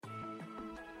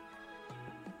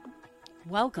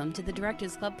Welcome to the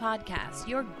Directors Club podcast,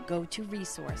 your go-to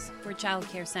resource for child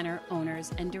care center owners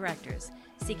and directors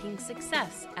seeking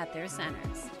success at their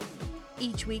centers.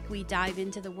 Each week, we dive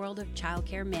into the world of child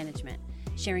care management,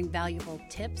 sharing valuable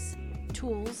tips,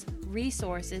 tools,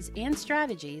 resources, and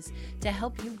strategies to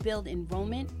help you build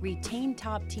enrollment, retain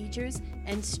top teachers,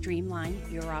 and streamline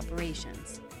your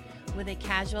operations. With a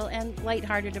casual and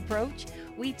lighthearted approach,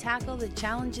 we tackle the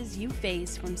challenges you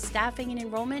face from staffing and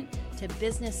enrollment to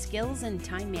business skills and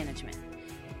time management.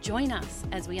 Join us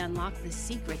as we unlock the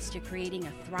secrets to creating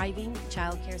a thriving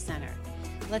child care center.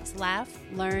 Let's laugh,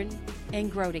 learn, and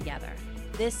grow together.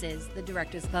 This is the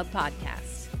Directors Club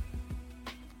podcast.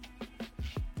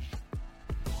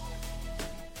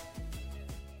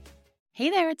 Hey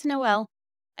there, it's Noelle.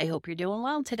 I hope you're doing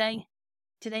well today.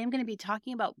 Today I'm going to be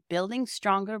talking about building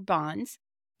stronger bonds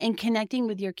and connecting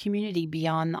with your community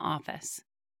beyond the office.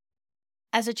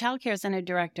 As a child care center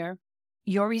director,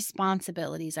 your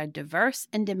responsibilities are diverse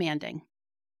and demanding.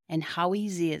 And how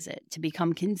easy is it to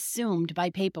become consumed by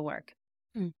paperwork,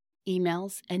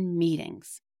 emails, and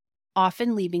meetings,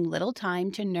 often leaving little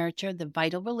time to nurture the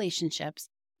vital relationships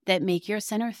that make your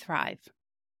center thrive?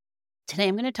 Today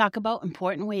I'm going to talk about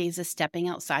important ways of stepping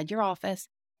outside your office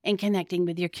and connecting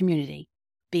with your community,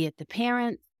 be it the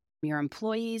parents, your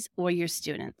employees, or your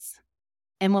students.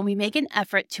 And when we make an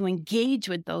effort to engage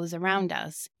with those around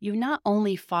us, you not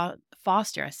only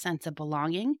foster a sense of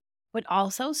belonging, but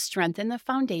also strengthen the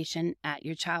foundation at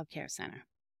your child care center.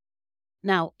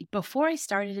 Now, before I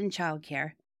started in child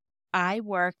care, I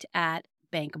worked at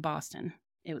Bank of Boston.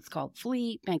 It was called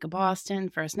Fleet, Bank of Boston,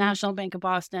 First National Bank of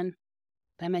Boston.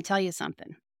 But I'm going to tell you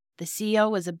something. The CEO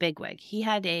was a bigwig. He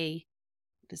had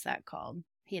what is that called?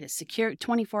 He had a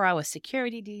 24-hour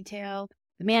security detail.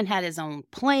 The man had his own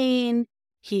plane.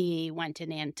 He went to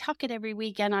Nantucket every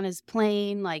weekend on his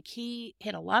plane. Like, he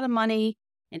had a lot of money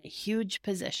in a huge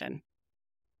position.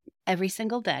 Every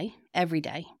single day, every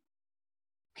day,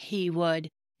 he was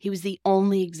the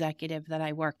only executive that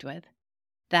I worked with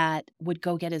that would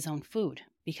go get his own food,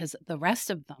 because the rest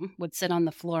of them would sit on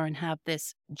the floor and have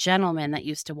this gentleman that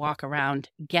used to walk around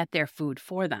get their food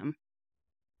for them.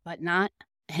 But not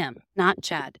him, not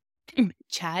Chad.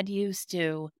 Chad used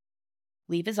to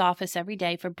leave his office every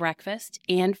day for breakfast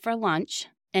and for lunch.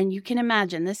 And you can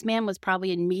imagine this man was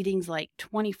probably in meetings like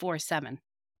 24/7.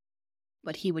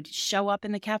 But he would show up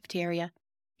in the cafeteria.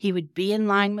 He would be in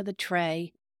line with a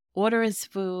tray, order his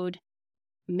food,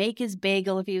 make his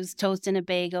bagel if he was toasting a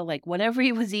bagel, like whatever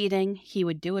he was eating, he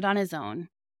would do it on his own.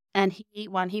 And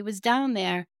when he was down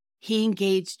there, he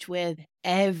engaged with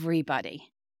everybody.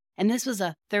 And this was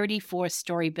a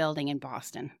 34-story building in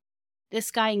Boston.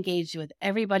 This guy engaged with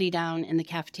everybody down in the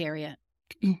cafeteria.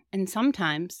 And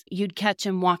sometimes you'd catch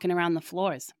him walking around the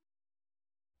floors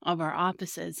of our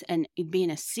offices, and he'd be in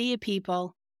a sea of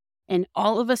people. And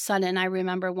all of a sudden, I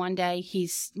remember one day,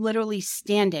 he's literally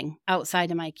standing outside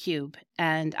of my cube.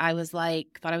 And I was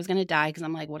like, thought I was going to die, because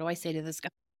I'm like, what do I say to this guy?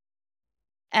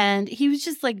 And he was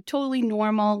just like totally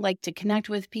normal, like to connect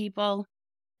with people.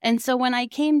 And so when I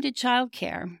came to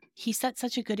childcare, he set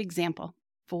such a good example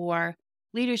for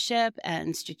leadership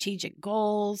and strategic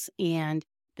goals and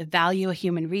the value of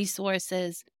human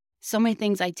resources. So many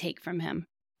things I take from him.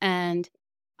 And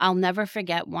I'll never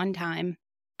forget one time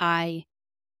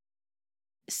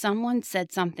someone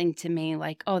said something to me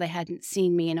like, oh, they hadn't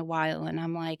seen me in a while. And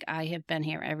I'm like, I have been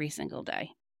here every single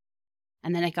day.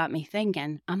 And then it got me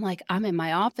thinking, I'm like, I'm in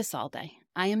my office all day.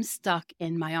 I am stuck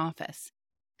in my office.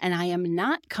 And I am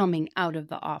not coming out of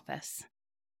the office.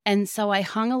 And so I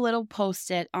hung a little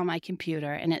Post-it on my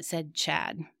computer, and it said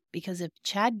Chad. Because if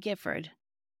Chad Gifford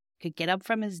could get up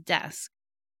from his desk,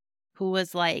 who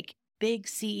was like big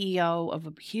CEO of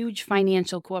a huge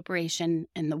financial corporation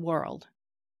in the world,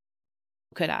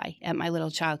 could I at my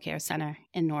little childcare center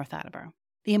in North Attleboro.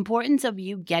 The importance of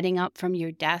you getting up from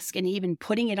your desk and even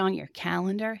putting it on your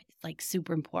calendar is like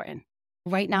super important.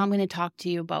 Right now, I'm going to talk to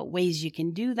you about ways you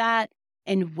can do that,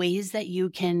 and ways that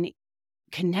you can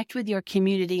connect with your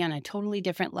community on a totally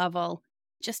different level,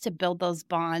 just to build those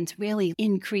bonds, really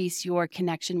increase your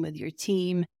connection with your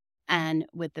team and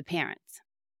with the parents.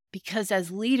 Because as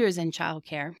leaders in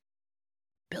childcare,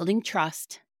 building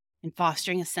trust and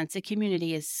fostering a sense of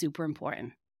community is super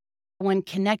important. When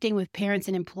connecting with parents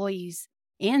and employees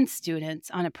and students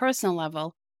on a personal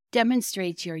level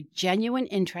demonstrates your genuine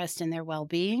interest in their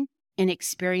well-being and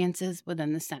experiences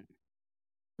within the center.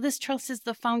 This trust is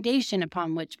the foundation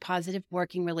upon which positive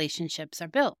working relationships are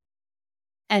built.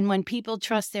 And when people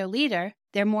trust their leader,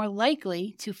 they're more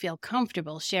likely to feel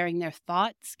comfortable sharing their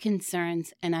thoughts,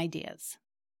 concerns, and ideas.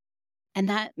 And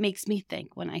that makes me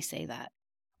think when I say that.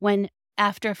 When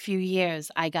After a few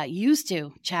years, I got used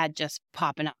to Chad just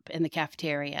popping up in the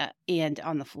cafeteria and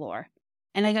on the floor,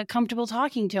 and I got comfortable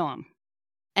talking to him.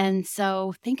 And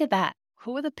so think of that.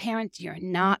 Who are the parents you're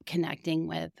not connecting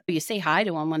with? You say hi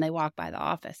to them when they walk by the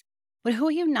office, but who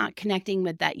are you not connecting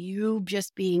with that you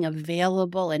just being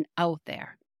available and out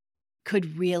there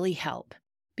could really help?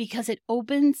 Because it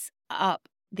opens up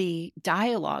the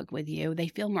dialogue with you. They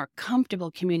feel more comfortable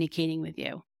communicating with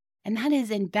you. And that is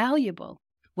invaluable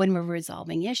when we're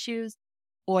resolving issues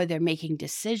or they're making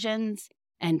decisions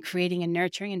and creating a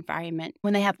nurturing environment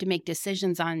when they have to make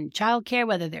decisions on childcare,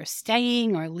 whether they're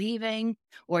staying or leaving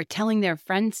or telling their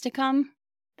friends to come.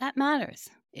 That matters.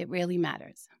 It really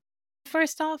matters.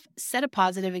 First off, set a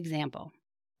positive example.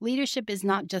 Leadership is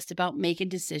not just about making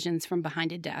decisions from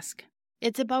behind a desk.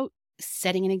 It's about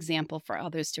setting an example for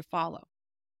others to follow.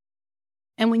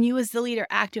 And when you as the leader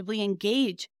actively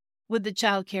engage with the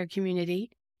childcare community,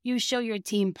 you show your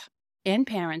team and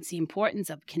parents the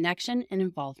importance of connection and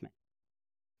involvement.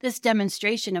 This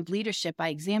demonstration of leadership by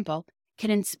example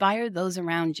can inspire those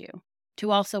around you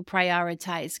to also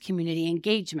prioritize community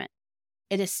engagement.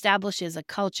 It establishes a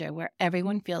culture where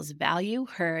everyone feels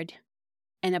valued, heard,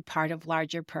 and a part of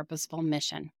larger purposeful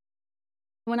mission.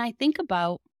 When I think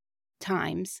about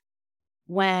times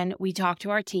when we talk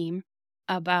to our team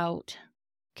about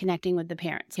connecting with the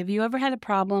parents, have you ever had a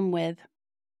problem with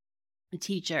a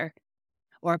teacher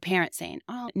or a parent saying,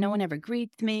 "Oh, no one ever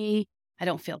greets me. I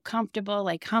don't feel comfortable"?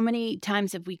 Like, how many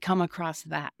times have we come across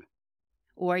that?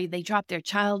 Or they drop their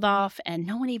child off and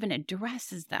no one even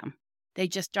addresses them. They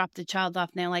just drop the child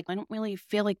off and they're like, "I don't really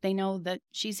feel like they know that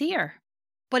she's here."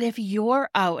 But if you're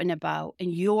out and about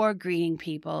and you're greeting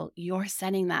people, you're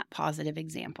setting that positive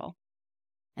example.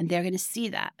 And they're going to see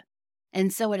that.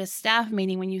 And so at a staff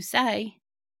meeting, when you say,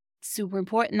 it's super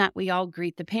important that we all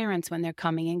greet the parents when they're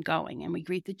coming and going, and we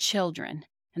greet the children.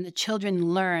 And the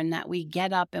children learn that we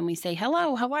get up and we say,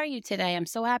 "Hello, how are you today? I'm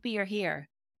so happy you're here."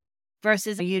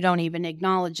 Versus you don't even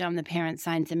acknowledge them. The parent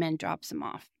signs them in, drops them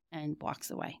off, and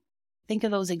walks away. Think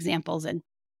of those examples and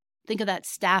think of that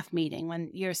staff meeting when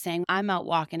you're saying, "I'm out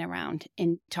walking around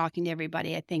and talking to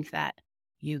everybody." I think that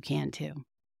you can too.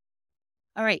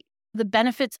 All right. The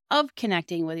benefits of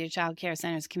connecting with your child care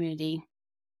center's community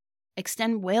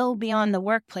extend well beyond the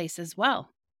workplace as well.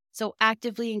 So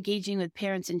actively engaging with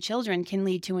parents and children can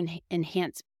lead to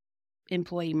enhanced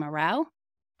employee morale,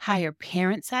 higher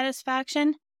parent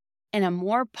satisfaction, and a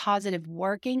more positive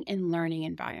working and learning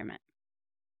environment.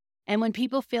 And when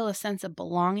people feel a sense of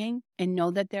belonging and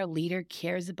know that their leader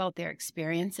cares about their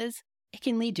experiences, it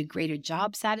can lead to greater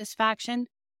job satisfaction,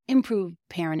 improved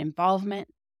parent involvement,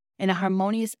 and a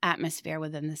harmonious atmosphere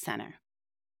within the center.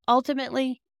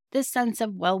 Ultimately, this sense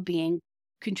of well-being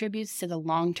contributes to the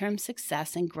long-term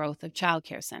success and growth of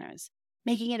childcare centers,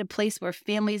 making it a place where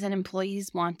families and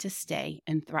employees want to stay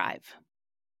and thrive.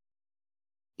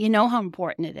 You know how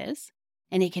important it is,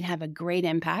 and it can have a great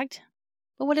impact.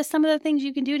 But what are some of the things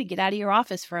you can do to get out of your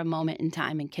office for a moment in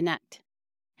time and connect?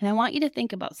 And I want you to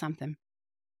think about something.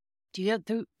 Do you have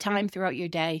time throughout your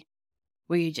day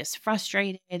where you're just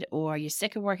frustrated or you're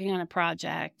sick of working on a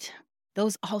project?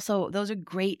 Those are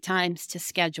great times to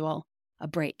schedule a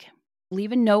break.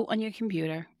 Leave a note on your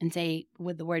computer and say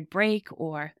with the word break,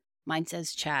 or mine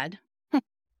says Chad,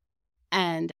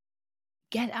 and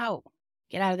get out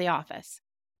of the office.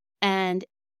 And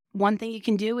one thing you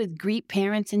can do is greet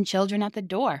parents and children at the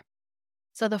door.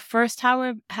 So the first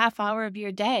half hour of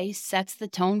your day sets the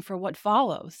tone for what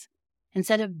follows.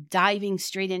 Instead of diving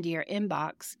straight into your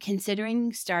inbox,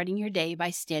 considering starting your day by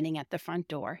standing at the front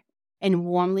door and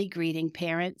warmly greeting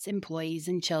parents, employees,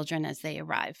 and children as they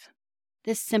arrive.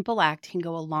 This simple act can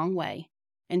go a long way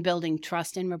in building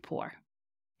trust and rapport.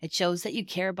 It shows that you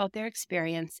care about their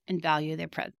experience and value their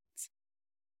presence.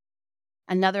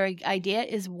 Another idea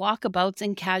is walkabouts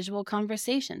and casual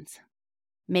conversations.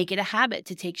 Make it a habit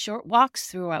to take short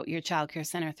walks throughout your childcare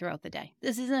center throughout the day.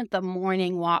 This isn't the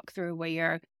morning walkthrough where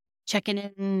you're checking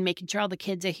in, making sure all the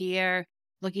kids are here,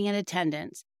 looking at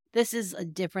attendance. This is a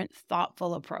different,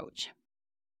 thoughtful approach.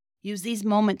 Use these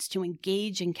moments to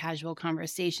engage in casual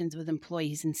conversations with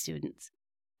employees and students.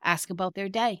 Ask about their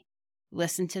day.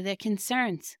 Listen to their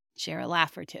concerns. Share a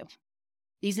laugh or two.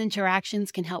 These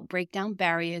interactions can help break down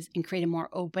barriers and create a more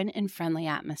open and friendly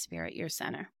atmosphere at your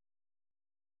center.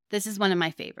 This is one of my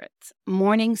favorites,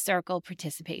 morning circle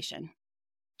participation.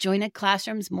 Join a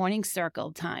classroom's morning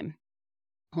circle time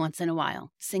once in a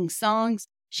while. Sing songs,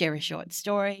 share a short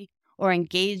story, or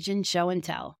engage in show and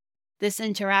tell. This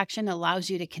interaction allows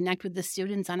you to connect with the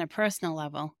students on a personal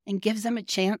level and gives them a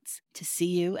chance to see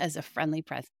you as a friendly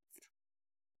presence.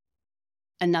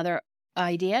 Another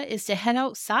idea is to head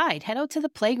outside, head out to the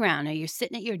playground, or you're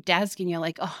sitting at your desk and you're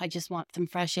like, oh, I just want some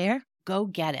fresh air. Go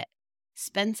get it.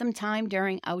 Spend some time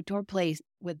during outdoor play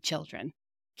with children.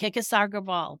 Kick a soccer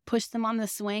ball, push them on the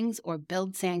swings, or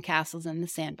build sandcastles in the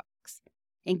sandbox.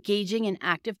 Engaging in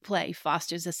active play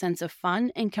fosters a sense of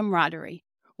fun and camaraderie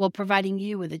while providing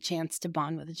you with a chance to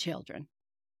bond with the children.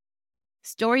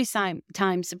 Story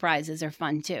time surprises are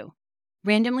fun too.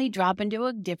 Randomly drop into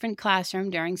a different classroom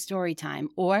during story time,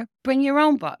 or bring your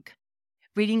own book.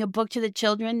 Reading a book to the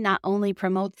children not only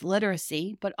promotes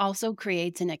literacy, but also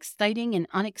creates an exciting and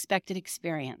unexpected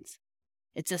experience.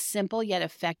 It's a simple yet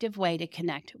effective way to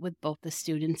connect with both the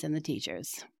students and the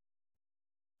teachers.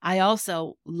 I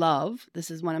also love, this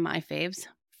is one of my faves,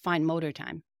 fine motor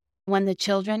time. When the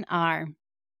children are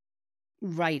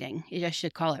writing, I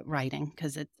should call it writing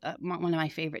because it's one of my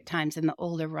favorite times in the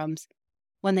older rooms,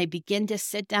 when they begin to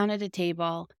sit down at a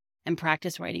table and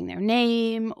practice writing their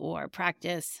name or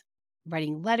practice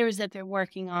writing letters that they're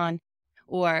working on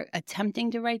or attempting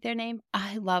to write their name.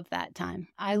 I love that time.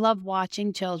 I love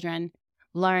watching children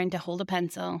learn to hold a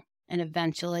pencil and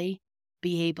eventually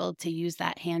be able to use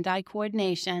that hand-eye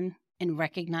coordination and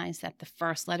recognize that the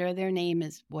first letter of their name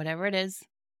is whatever it is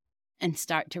and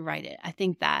start to write it. I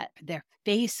think that their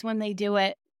face when they do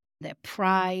it, their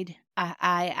pride,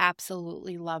 I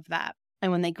absolutely love that.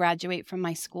 And when they graduate from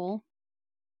my school,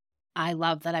 I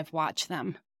love that I've watched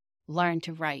them learn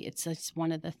to write. It's just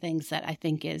one of the things that I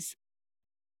think is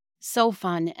so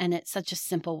fun, and it's such a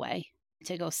simple way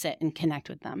to go sit and connect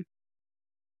with them.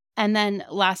 And then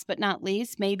last but not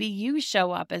least, maybe you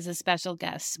show up as a special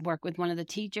guest, work with one of the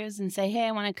teachers and say, hey,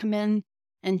 I want to come in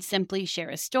and simply share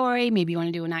a story. Maybe you want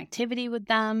to do an activity with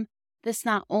them. This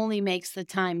not only makes the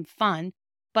time fun,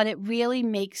 but it really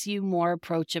makes you more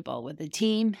approachable with the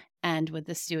team and with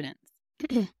the students.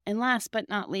 And last but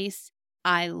not least,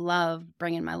 I love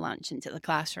bringing my lunch into the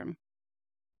classroom.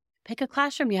 Pick a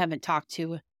classroom you haven't talked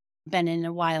to, been in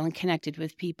a while and connected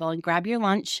with people, and grab your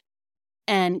lunch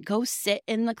and go sit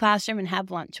in the classroom and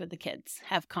have lunch with the kids.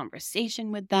 Have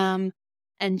conversation with them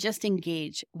and just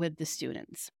engage with the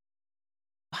students.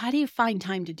 How do you find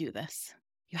time to do this?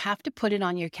 You have to put it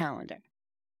on your calendar.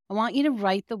 I want you to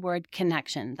write the word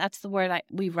connection. That's the word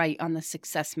we write on the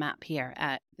success map here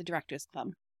at the Directors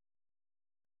Club.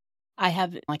 I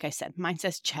have, like I said, mine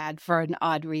says Chad for an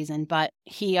odd reason, but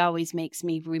he always makes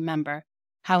me remember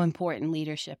how important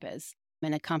leadership is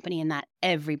in a company and that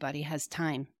everybody has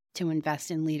time to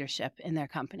invest in leadership in their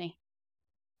company.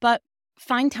 But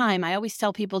find time. I always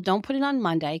tell people don't put it on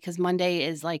Monday because Monday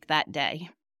is like that day.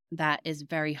 That is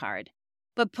very hard.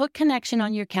 But put connection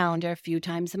on your calendar a few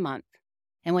times a month.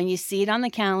 And when you see it on the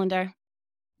calendar,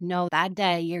 know that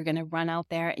day you're going to run out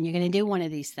there and you're going to do one of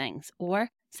these things or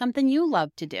something you love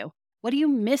to do. What are you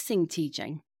missing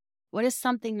teaching? What is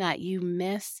something that you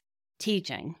miss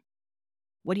teaching?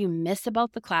 What do you miss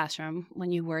about the classroom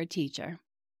when you were a teacher?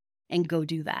 And go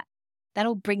do that.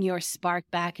 That'll bring your spark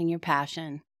back and your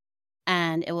passion,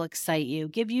 and it will excite you,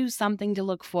 give you something to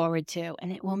look forward to,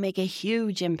 and it will make a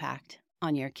huge impact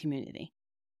on your community.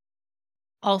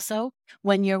 Also,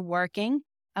 when you're working,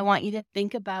 I want you to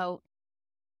think about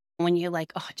when you're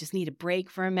like, oh, I just need a break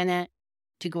for a minute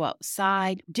to go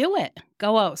outside. Do it.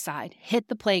 Go outside. Hit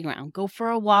the playground. Go for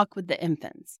a walk with the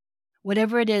infants.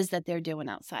 Whatever it is that they're doing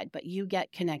outside, but you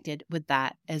get connected with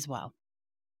that as well.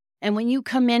 And when you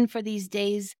come in for these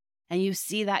days and you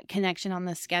see that connection on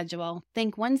the schedule,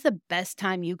 think when's the best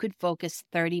time you could focus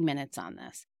 30 minutes on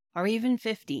this or even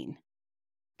 15.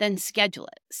 Then schedule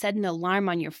it. Set an alarm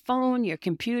on your phone, your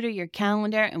computer, your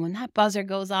calendar, and when that buzzer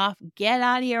goes off, get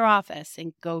out of your office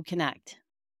and go connect.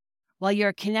 While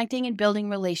you're connecting and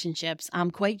building relationships, I'm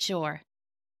quite sure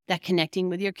that connecting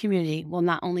with your community will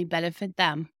not only benefit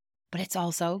them, but it's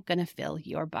also going to fill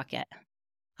your bucket.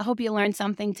 I hope you learned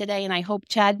something today, and I hope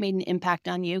Chad made an impact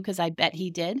on you because I bet he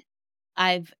did.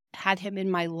 I've had him in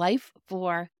my life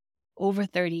for over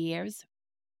 30 years,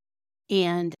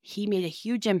 and he made a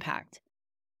huge impact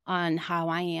on how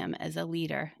I am as a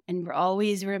leader and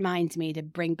always reminds me to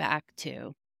bring back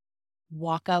to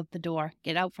walk out the door,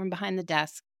 get out from behind the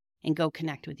desk, and go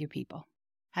connect with your people.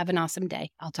 Have an awesome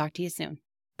day. I'll talk to you soon.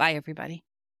 Bye, everybody.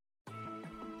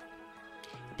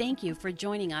 Thank you for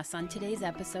joining us on today's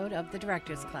episode of the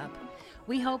Directors Club.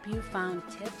 We hope you found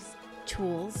tips,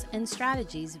 tools, and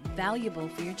strategies valuable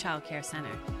for your childcare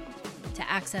center. To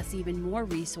access even more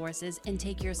resources and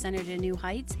take your center to new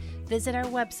heights, visit our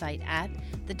website at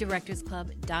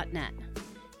thedirectorsclub.net.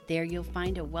 There you'll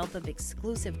find a wealth of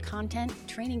exclusive content,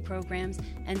 training programs,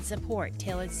 and support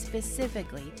tailored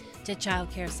specifically to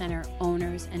childcare center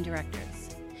owners and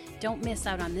directors. Don't miss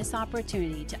out on this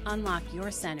opportunity to unlock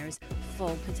your center's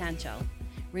full potential.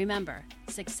 Remember,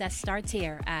 success starts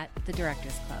here at the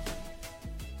Directors Club.